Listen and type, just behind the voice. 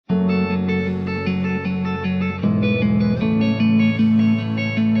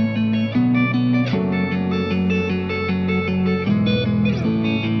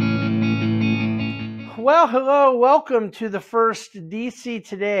Hello. Welcome to the first DC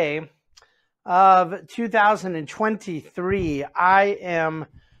Today of 2023. I am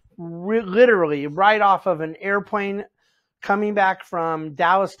literally right off of an airplane coming back from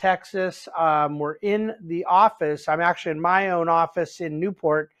Dallas, Texas. We're in the office. I'm actually in my own office in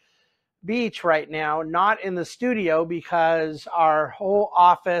Newport Beach right now, not in the studio because our whole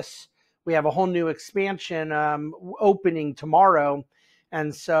office, we have a whole new expansion opening tomorrow.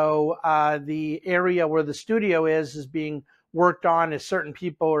 And so the area where the studio is being worked on as certain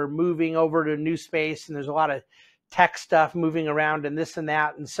people are moving over to a new space, and there's a lot of tech stuff moving around and this and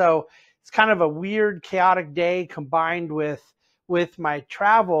that. And so it's kind of a weird, chaotic day combined with my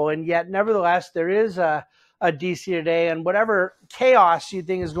travel. And yet, nevertheless, there is a DC Today, and whatever chaos you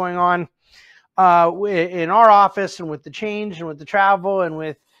think is going on in our office and with the change and with the travel and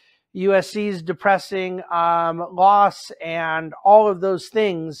with USC's depressing loss and all of those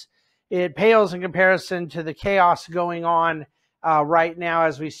things, it pales in comparison to the chaos going on right now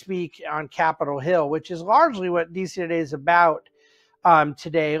as we speak on Capitol Hill, which is largely what DC Today is about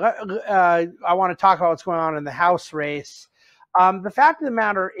today. I want to talk about what's going on in the House race. The fact of the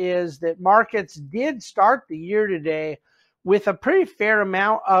matter is that markets did start the year today with a pretty fair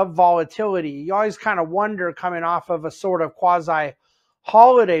amount of volatility. You always kind of wonder, coming off of a sort of quasi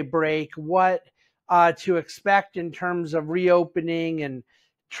holiday break, what to expect in terms of reopening and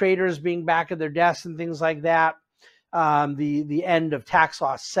traders being back at their desks and things like that, the end of tax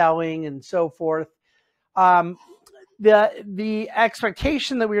loss selling and so forth. The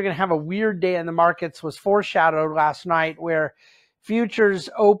expectation that we were going to have a weird day in the markets was foreshadowed last night, where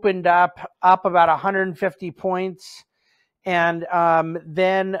futures opened up about 150 points and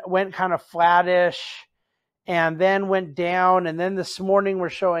then went kind of flattish, and then went down, and then this morning we're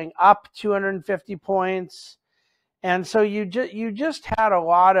showing up 250 points. And so you just had a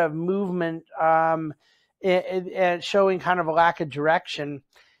lot of movement showing kind of a lack of direction.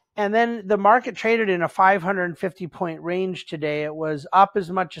 And then the market traded in a 550 point range today. It was up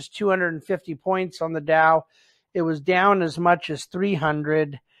as much as 250 points on the Dow. It was down as much as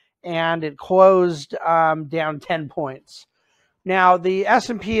 300, and it closed down 10 points. Now, the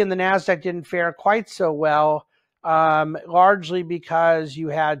S&P and the NASDAQ didn't fare quite so well, largely because you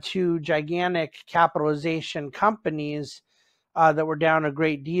had two gigantic capitalization companies that were down a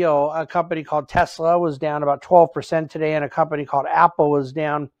great deal. A company called Tesla was down about 12% today, and a company called Apple was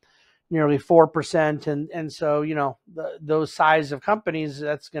down nearly 4%. And so, you know, those size of companies,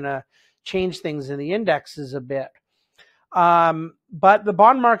 that's going to change things in the indexes a bit. But the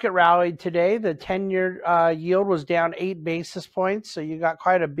bond market rallied today. The 10-year yield was down 8 basis points, so you got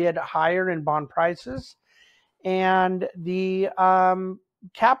quite a bit higher in bond prices. And the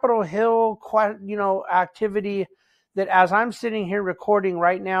Capitol Hill, activity that, as I'm sitting here recording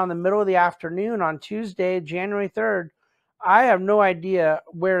right now in the middle of the afternoon on Tuesday, January 3rd, I have no idea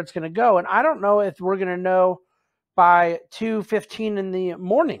where it's going to go. And I don't know if we're going to know by 2:15 in the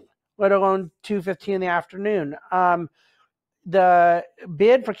morning, let alone 2:15 in the afternoon. The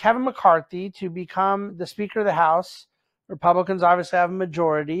bid for Kevin McCarthy to become the Speaker of the House, Republicans obviously have a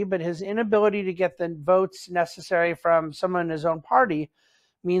majority, but his inability to get the votes necessary from someone in his own party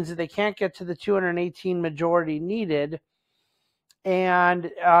means that they can't get to the 218 majority needed.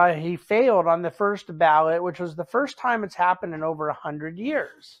 And he failed on the first ballot, which was the first time it's happened in over 100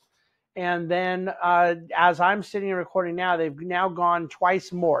 years. And then as I'm sitting here recording now, they've now gone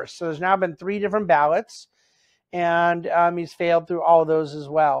twice more. So there's now been 3 different ballots, and he's failed through all of those as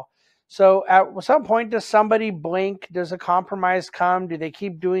well. So at some point, does somebody blink? Does a compromise come? Do they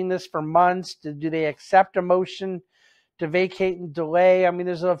keep doing this for months? Do they accept a motion to vacate and delay? I mean,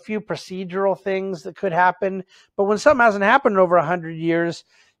 there's a few procedural things that could happen. But when something hasn't happened in over 100 years,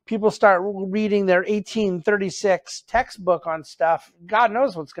 people start reading their 1836 textbook on stuff. God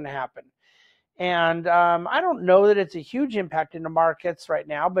knows what's going to happen. And I don't know that it's a huge impact in the markets right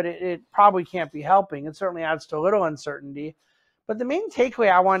now, but it probably can't be helping. It certainly adds to a little uncertainty. But the main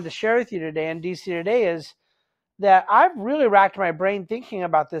takeaway I wanted to share with you today in DC Today is that I've really racked my brain thinking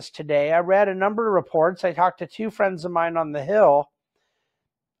about this today. I read a number of reports. I talked to 2 friends of mine on the Hill.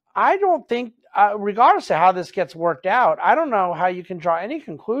 I don't think, regardless of how this gets worked out, I don't know how you can draw any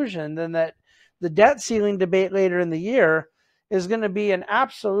conclusion than that the debt ceiling debate later in the year is going to be an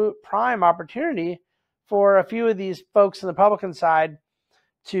absolute prime opportunity for a few of these folks on the Republican side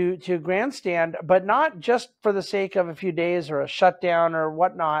to grandstand, but not just for the sake of a few days or a shutdown or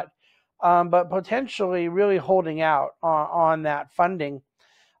whatnot, but potentially really holding out on that funding.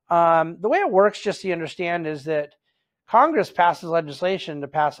 The way it works, just so you understand, is that Congress passes legislation to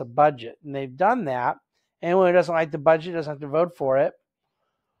pass a budget, and they've done that. Anyone who doesn't like the budget doesn't have to vote for it.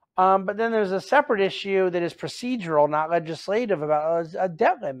 But then there's a separate issue that is procedural, not legislative, about a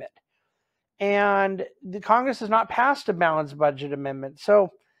debt limit. And the Congress has not passed a balanced budget amendment.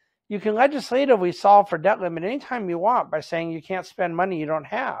 So you can legislatively solve for debt limit anytime you want by saying you can't spend money you don't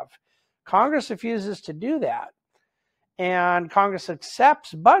have. Congress refuses to do that. And Congress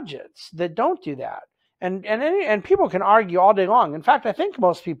accepts budgets that don't do that. And people can argue all day long. In fact, I think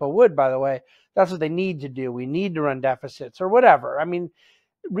most people would, by the way. That's what they need to do. We need to run deficits or whatever. I mean,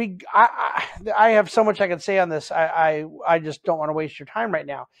 I have so much I can say on this. I just don't want to waste your time right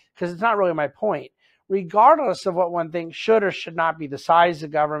now because it's not really my point. Regardless of what one thinks should or should not be the size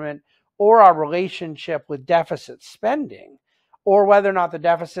of government or our relationship with deficit spending, or whether or not the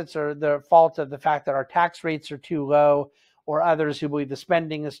deficits are the fault of the fact that our tax rates are too low, or others who believe the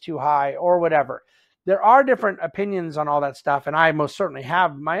spending is too high, or whatever. There are different opinions on all that stuff, and I most certainly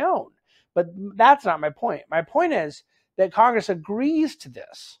have my own. But that's not my point. My point is that Congress agrees to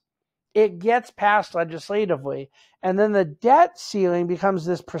this. It gets passed legislatively, and then the debt ceiling becomes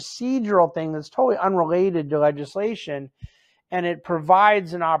this procedural thing that's totally unrelated to legislation, and it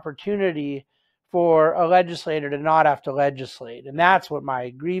provides an opportunity for a legislator to not have to legislate. And that's what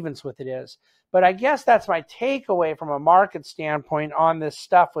my grievance with it is. But I guess that's my takeaway from a market standpoint on this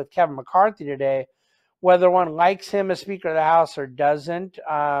stuff with Kevin McCarthy today. Whether one likes him as Speaker of the House or doesn't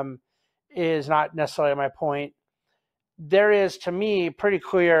is not necessarily my point. There is, to me, pretty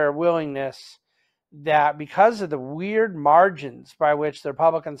clear willingness that because of the weird margins by which the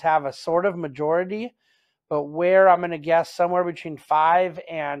Republicans have a sort of majority, but where I'm going to guess somewhere between 5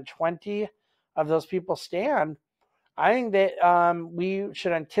 and 20 of those people stand, I think that we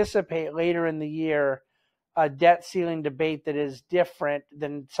should anticipate later in the year a debt ceiling debate that is different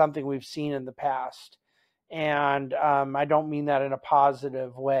than something we've seen in the past. And I don't mean that in a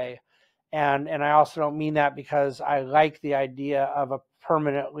positive way. And I also don't mean that because I like the idea of a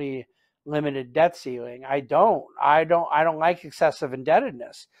permanently limited debt ceiling. I don't like excessive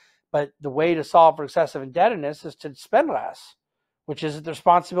indebtedness. But the way to solve for excessive indebtedness is to spend less, which is the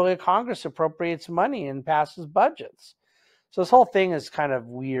responsibility of Congress appropriates money and passes budgets. So this whole thing is kind of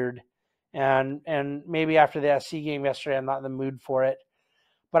weird. And maybe after the SC game yesterday, I'm not in the mood for it.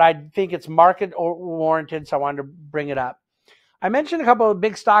 But I think it's market warranted, so I wanted to bring it up. I mentioned a couple of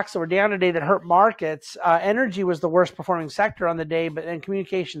big stocks that were down today that hurt markets. Energy was the worst performing sector on the day, but then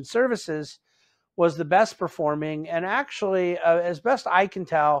communication services was the best performing. And actually, as best I can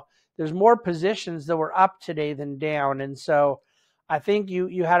tell, there's more positions that were up today than down. And so I think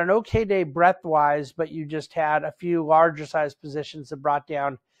you had an okay day breadth-wise, but you just had a few larger size positions that brought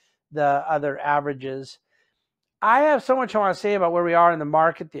down the other averages. I have so much I want to say about where we are in the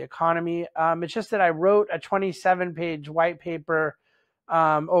market, the economy. It's just that I wrote a 27-page white paper,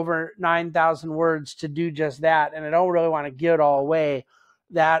 over 9,000 words to do just that, and I don't really want to give it all away.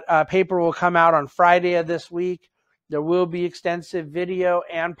 That paper will come out on Friday of this week. There will be extensive video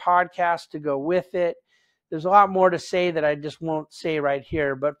and podcast to go with it. There's a lot more to say that I just won't say right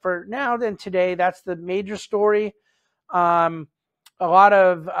here. But for now, then today, that's the major story. A lot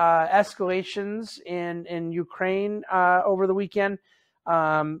of escalations in Ukraine over the weekend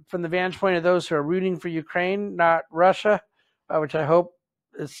from the vantage point of those who are rooting for Ukraine, not Russia, which I hope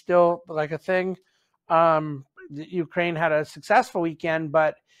is still like a thing. Ukraine had a successful weekend,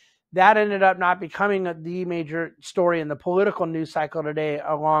 but that ended up not becoming the major story in the political news cycle today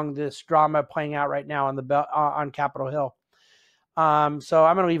along this drama playing out right now on Capitol Hill. So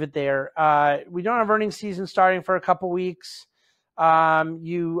I'm going to leave it there. We don't have earnings season starting for a couple weeks.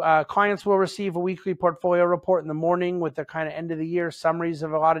 Clients will receive a weekly portfolio report in the morning with the kind of end of the year summaries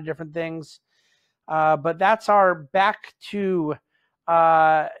of a lot of different things. But that's our back to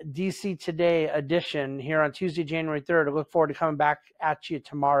DC Today edition here on Tuesday, January 3rd. I look forward to coming back at you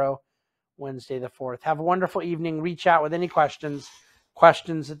tomorrow, Wednesday the 4th. Have a wonderful evening. Reach out with any questions at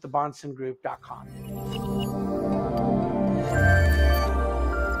thebahnsengroup.com.